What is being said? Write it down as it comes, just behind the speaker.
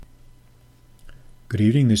Good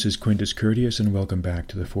evening, this is Quintus Curtius, and welcome back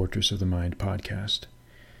to the Fortress of the Mind podcast.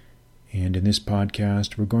 And in this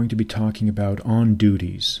podcast, we're going to be talking about On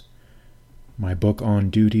Duties, my book On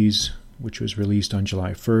Duties, which was released on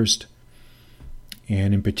July 1st.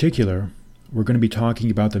 And in particular, we're going to be talking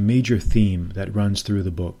about the major theme that runs through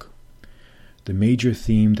the book. The major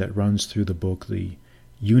theme that runs through the book, the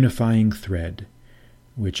unifying thread,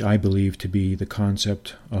 which I believe to be the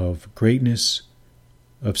concept of greatness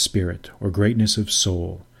of spirit, or greatness of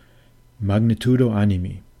soul, magnitudo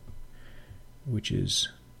animi, which is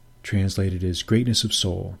translated as greatness of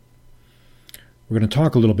soul. We're going to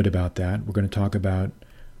talk a little bit about that. We're going to talk about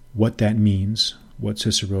what that means, what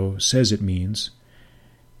Cicero says it means,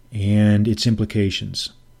 and its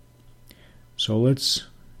implications. So let's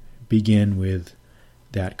begin with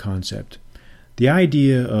that concept. The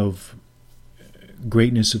idea of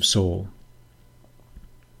greatness of soul,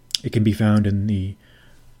 it can be found in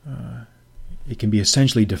it can be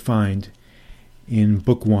essentially defined in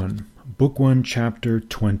Book 1. Book 1, Chapter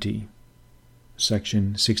 20,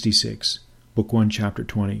 Section 66. Book 1, Chapter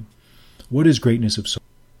 20. What is greatness of soul?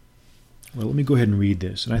 Well, let me go ahead and read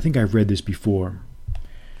this. And I think I've read this before,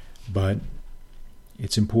 but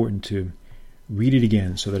it's important to read it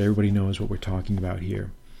again so that everybody knows what we're talking about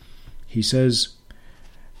here. He says,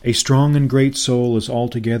 "A strong and great soul is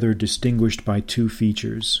altogether distinguished by two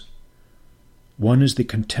features. One is the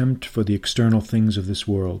contempt for the external things of this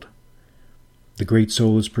world. The great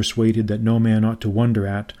soul is persuaded that no man ought to wonder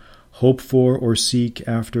at, hope for, or seek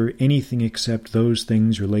after anything except those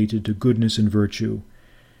things related to goodness and virtue,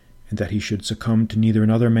 and that he should succumb to neither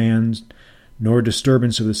another man's, nor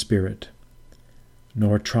disturbance of the spirit,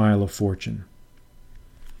 nor trial of fortune.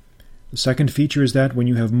 The second feature is that when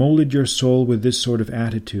you have molded your soul with this sort of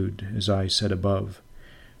attitude, as I said above,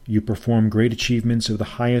 you perform great achievements of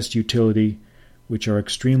the highest utility, which are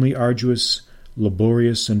extremely arduous,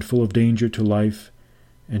 laborious, and full of danger to life,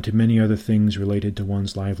 and to many other things related to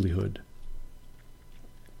one's livelihood.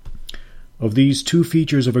 Of these two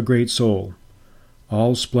features of a great soul,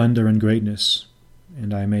 all splendor and greatness,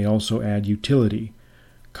 and I may also add utility,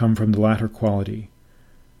 come from the latter quality,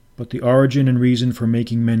 but the origin and reason for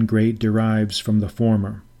making men great derives from the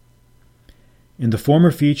former. In the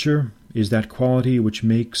former feature is that quality which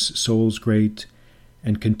makes souls great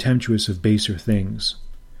and contemptuous of baser things.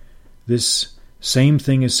 This same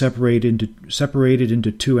thing is separated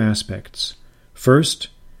into two aspects. First,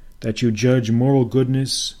 that you judge moral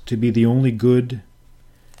goodness to be the only good.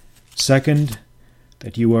 Second,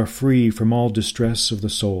 that you are free from all distress of the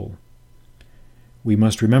soul. We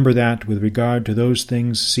must remember that, with regard to those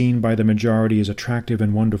things seen by the majority as attractive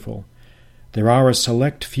and wonderful, there are a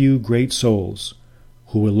select few great souls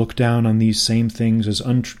who will look down on these same things as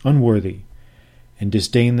unworthy, and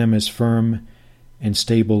disdain them as firm and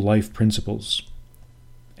stable life principles.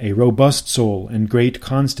 A robust soul and great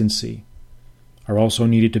constancy are also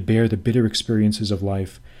needed to bear the bitter experiences of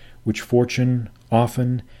life which fortune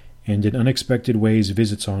often and in unexpected ways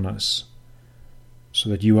visits on us,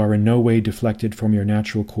 so that you are in no way deflected from your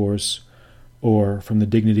natural course or from the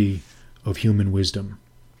dignity of human wisdom."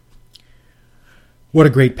 What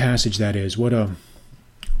a great passage that is. What a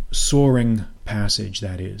soaring passage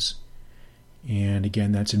that is. And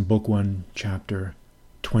again, that's in Book 1, Chapter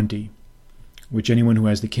 20, which anyone who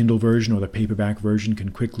has the Kindle version or the paperback version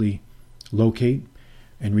can quickly locate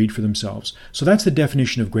and read for themselves. So that's the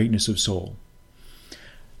definition of greatness of soul.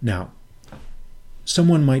 Now,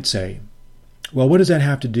 someone might say, well, what does that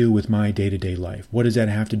have to do with my day-to-day life? What does that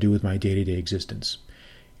have to do with my day-to-day existence?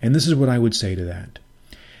 And this is what I would say to that.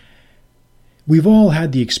 We've all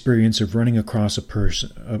had the experience of running across a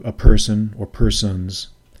person or persons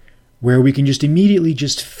where we can just immediately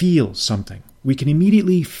just feel something. We can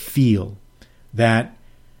immediately feel that,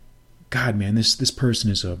 God, man, this person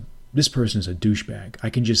is a douchebag. I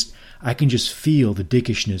can just feel the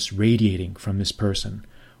dickishness radiating from this person.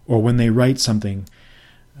 Or when they write something,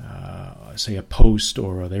 say a post,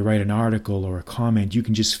 or they write an article or a comment, you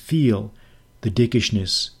can just feel the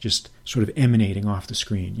dickishness just sort of emanating off the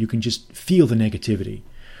screen. You can just feel the negativity.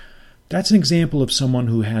 That's an example of someone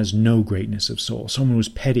who has no greatness of soul, someone who's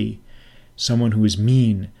petty, someone who is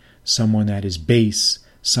mean, someone that is base,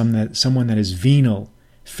 someone that is venal,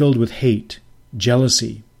 filled with hate,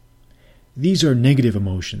 jealousy. These are negative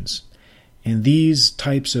emotions, and these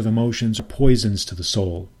types of emotions are poisons to the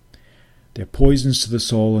soul. They're poisons to the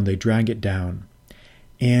soul, and they drag it down.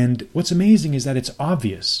 And what's amazing is that it's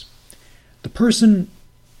obvious. The person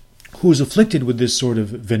who is afflicted with this sort of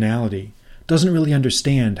venality doesn't really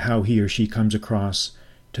understand how he or she comes across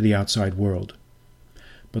to the outside world.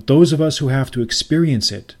 But those of us who have to experience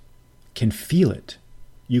it can feel it.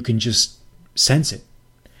 You can just sense it.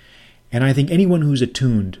 And I think anyone who's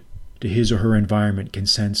attuned to his or her environment can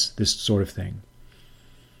sense this sort of thing.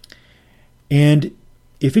 And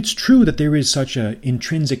if it's true that there is such an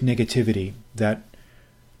intrinsic negativity that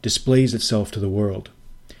displays itself to the world,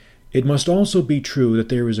 it must also be true that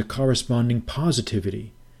there is a corresponding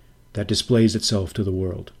positivity that displays itself to the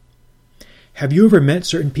world. Have you ever met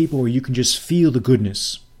certain people where you can just feel the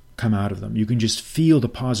goodness come out of them? You can just feel the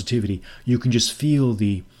positivity. You can just feel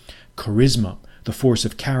the charisma, the force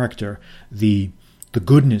of character, the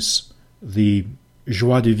goodness, the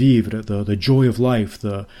joie de vivre, the joy of life,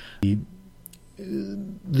 the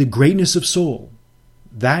greatness of soul.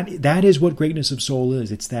 That is what greatness of soul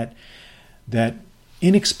is. It's that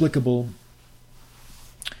inexplicable,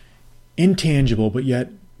 intangible, but yet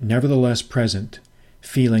nevertheless present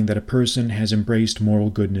feeling that a person has embraced moral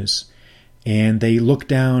goodness, and they look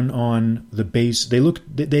down on the base.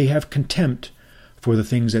 They have contempt for the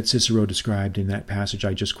things that Cicero described in that passage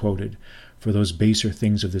I just quoted, for those baser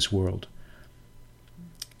things of this world.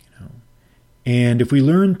 And if we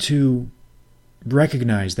learn to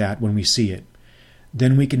recognize that when we see it,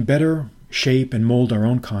 then we can better shape and mold our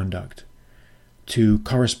own conduct to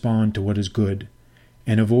correspond to what is good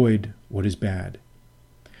and avoid what is bad.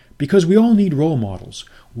 Because we all need role models.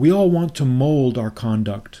 We all want to mold our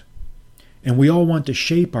conduct, and we all want to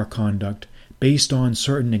shape our conduct based on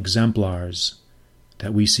certain exemplars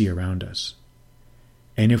that we see around us.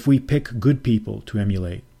 And if we pick good people to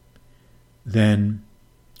emulate, then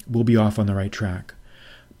we'll be off on the right track.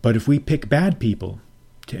 But if we pick bad people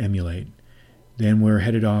to emulate, then we're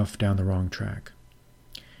headed off down the wrong track.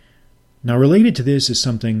 Now, related to this is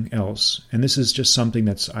something else, and this is just something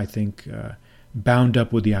that's, I think, bound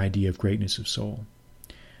up with the idea of greatness of soul.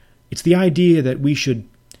 It's the idea that we should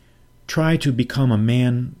try to become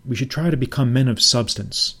men of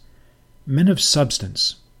substance. Men of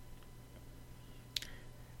substance.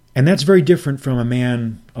 And that's very different from a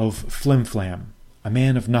man of flim-flam, a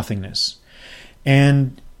man of nothingness.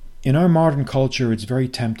 And in our modern culture, it's very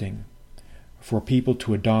tempting for people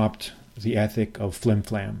to adopt the ethic of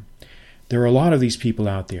flim-flam. There are a lot of these people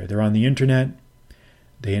out there. They're on the internet.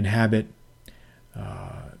 They inhabit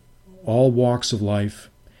all walks of life.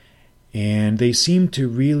 And they seem to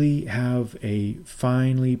really have a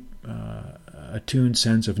finely attuned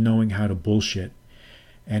sense of knowing how to bullshit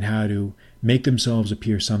and how to make themselves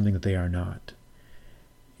appear something that they are not.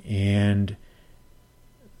 And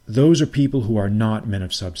those are people who are not men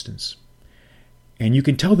of substance. And you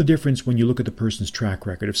can tell the difference when you look at the person's track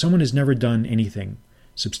record. If someone has never done anything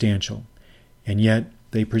substantial, and yet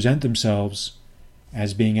they present themselves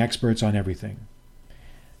as being experts on everything,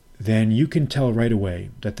 then you can tell right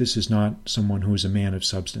away that this is not someone who is a man of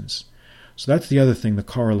substance. So that's the other thing, the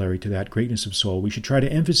corollary to that greatness of soul. We should try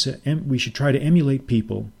to emulate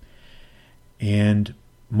people and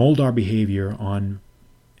mold our behavior on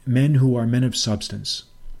men who are men of substance.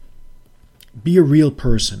 Be a real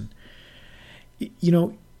person. You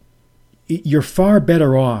know, you're far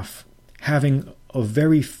better off having a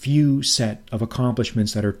very few set of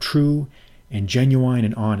accomplishments that are true and genuine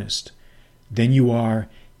and honest than you are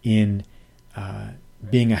in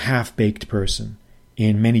being a half-baked person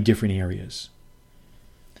in many different areas.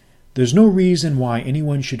 There's no reason why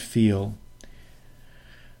anyone should feel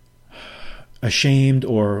ashamed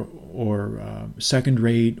or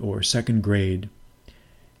second-rate or second grade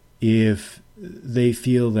if they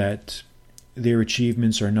feel that their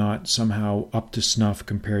achievements are not somehow up to snuff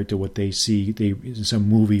compared to what they see in some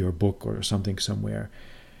movie or book or something somewhere.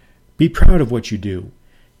 Be proud of what you do.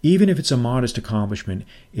 Even if it's a modest accomplishment,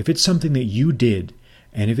 if it's something that you did,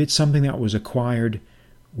 and if it's something that was acquired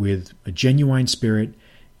with a genuine spirit,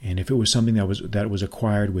 and if it was something that was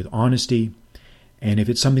acquired with honesty, and if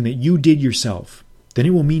it's something that you did yourself, then it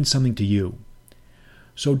will mean something to you.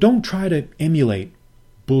 So don't try to emulate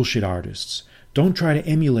bullshit artists. Don't try to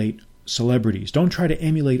emulate celebrities. Don't try to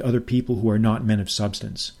emulate other people who are not men of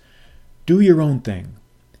substance. Do your own thing.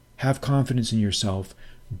 Have confidence in yourself.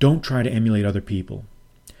 Don't try to emulate other people.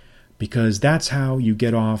 Because that's how you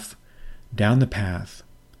get off down the path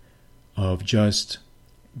of just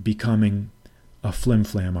becoming a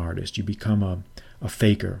flim-flam artist. You become a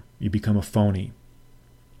faker. You become a phony.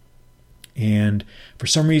 And for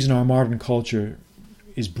some reason our modern culture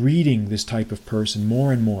is breeding this type of person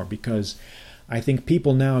more and more, because I think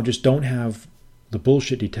people now just don't have the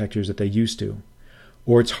bullshit detectors that they used to,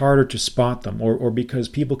 or it's harder to spot them, or because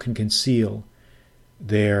people can conceal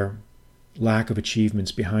their lack of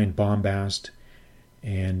achievements behind bombast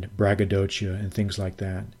and braggadocio and things like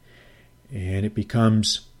that. And it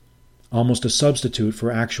becomes almost a substitute for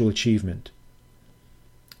actual achievement.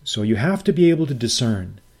 So you have to be able to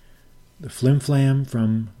discern the flim-flam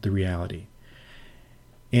from the reality.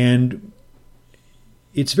 And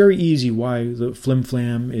it's very easy why the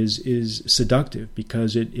flim-flam is seductive,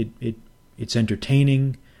 because it's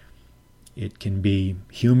entertaining, it can be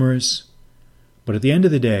humorous, but at the end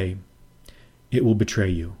of the day, it will betray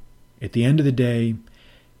you. At the end of the day,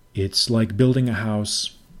 it's like building a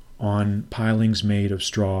house on pilings made of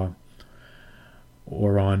straw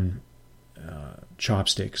or on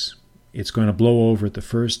chopsticks. It's going to blow over at the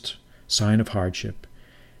first sign of hardship,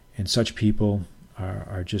 and such people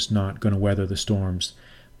are just not going to weather the storms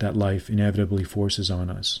that life inevitably forces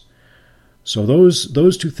on us. So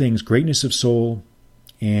those two things, greatness of soul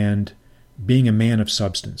and being a man of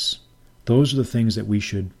substance, those are the things that we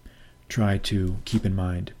should try to keep in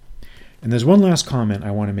mind. And there's one last comment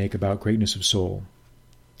I want to make about greatness of soul.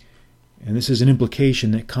 And this is an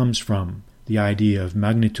implication that comes from the idea of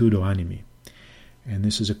magnitudo animi. And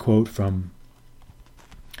this is a quote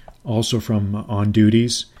also from On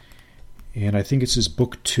Duties. And I think it's his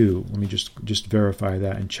book 2. Let me just verify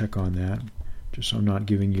that and check on that, just so I'm not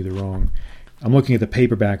giving you the wrong. I'm looking at the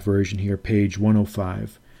paperback version here, page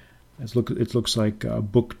 105. It looks like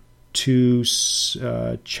book 2,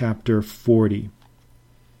 chapter 40.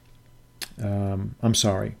 I'm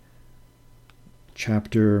sorry.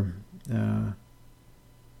 Chapter...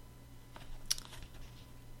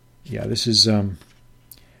 this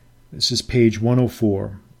is page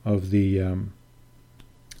 104 of the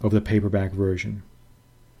paperback version,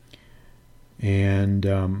 and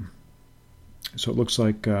so it looks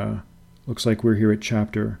like we're here at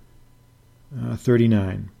chapter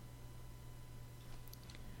 39.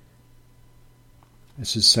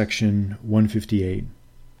 This is section 158.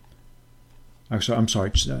 Actually, I'm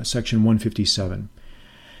sorry, section 157.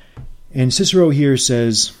 And Cicero here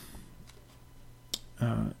says,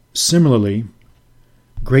 similarly,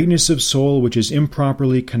 greatness of soul which is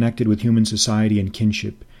improperly connected with human society and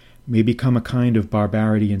kinship may become a kind of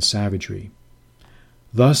barbarity and savagery.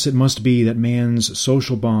 Thus it must be that man's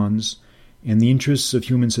social bonds and the interests of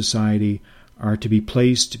human society are to be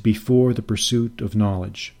placed before the pursuit of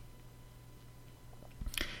knowledge.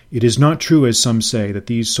 It is not true, as some say, that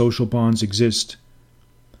these social bonds exist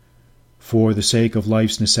for the sake of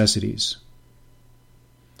life's necessities.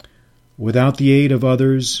 Without the aid of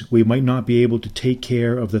others, we might not be able to take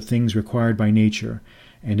care of the things required by nature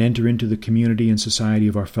and enter into the community and society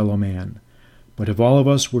of our fellow man. But if all of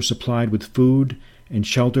us were supplied with food and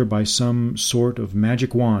shelter by some sort of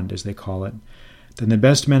magic wand, as they call it, then the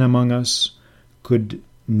best man among us could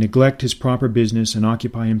neglect his proper business and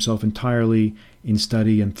occupy himself entirely in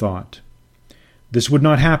study and thought. This would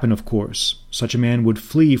not happen, of course. Such a man would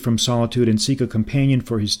flee from solitude and seek a companion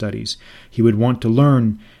for his studies. He would want to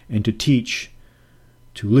learn and to teach,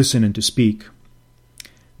 to listen and to speak.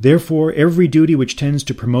 Therefore, every duty which tends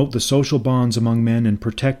to promote the social bonds among men and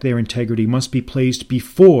protect their integrity must be placed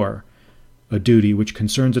before a duty which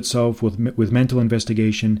concerns itself with mental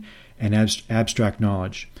investigation and abstract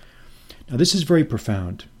knowledge. Now, this is very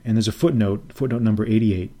profound, and there's a footnote number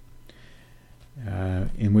 88,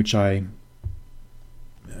 in which I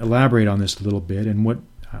elaborate on this a little bit, and what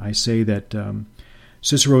I say that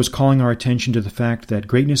Cicero is calling our attention to the fact that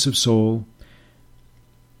greatness of soul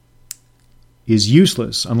is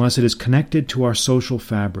useless unless it is connected to our social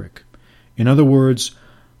fabric. In other words,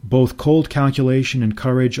 both cold calculation and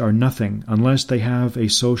courage are nothing unless they have a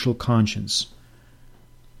social conscience.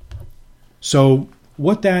 So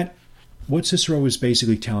what Cicero is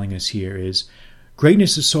basically telling us here is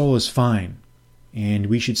greatness of soul is fine, and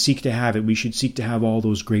we should seek to have it. We should seek to have all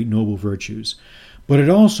those great noble virtues. But it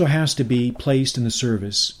also has to be placed in the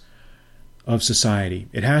service of society.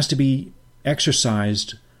 It has to be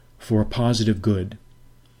exercised for a positive good.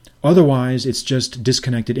 Otherwise, it's just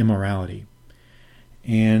disconnected immorality.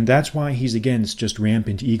 And that's why he's against just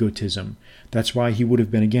rampant egotism. That's why he would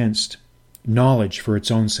have been against knowledge for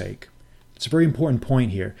its own sake. It's a very important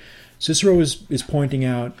point here. Cicero is pointing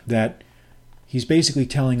out that he's basically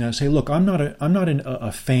telling us, hey, look, I'm not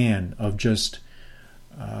a fan of just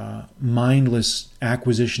mindless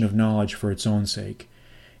acquisition of knowledge for its own sake.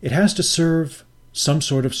 It has to serve some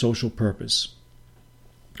sort of social purpose.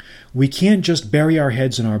 We can't just bury our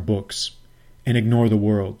heads in our books and ignore the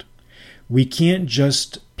world. We can't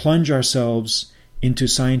just plunge ourselves into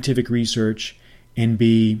scientific research and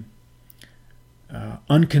be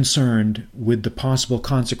unconcerned with the possible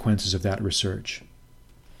consequences of that research.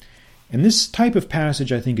 And this type of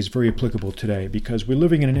passage, I think, is very applicable today because we're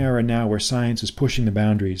living in an era now where science is pushing the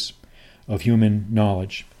boundaries of human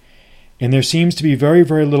knowledge. And there seems to be very,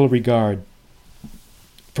 very little regard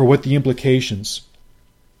for what the implications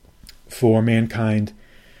for mankind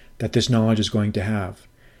that this knowledge is going to have.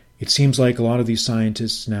 It seems like a lot of these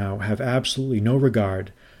scientists now have absolutely no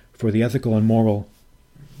regard for the ethical and moral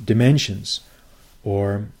dimensions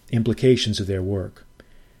or implications of their work.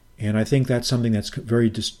 And I think that's something that's very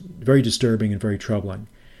disturbing and very troubling.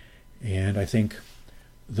 And I think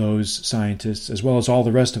those scientists, as well as all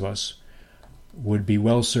the rest of us, would be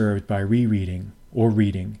well served by rereading or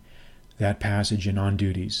reading that passage in On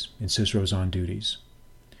Duties, in Cicero's On Duties.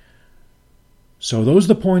 So those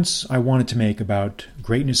are the points I wanted to make about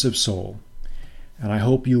greatness of soul. And I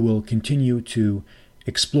hope you will continue to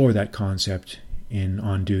explore that concept in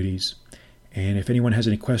On Duties. And if anyone has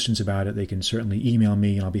any questions about it, they can certainly email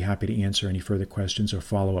me, and I'll be happy to answer any further questions or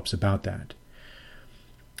follow-ups about that.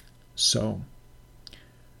 So,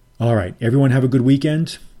 all right, everyone have a good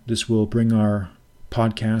weekend. This will bring our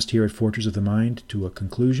podcast here at Fortress of the Mind to a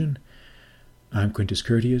conclusion. I'm Quintus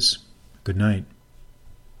Curtius. Good night.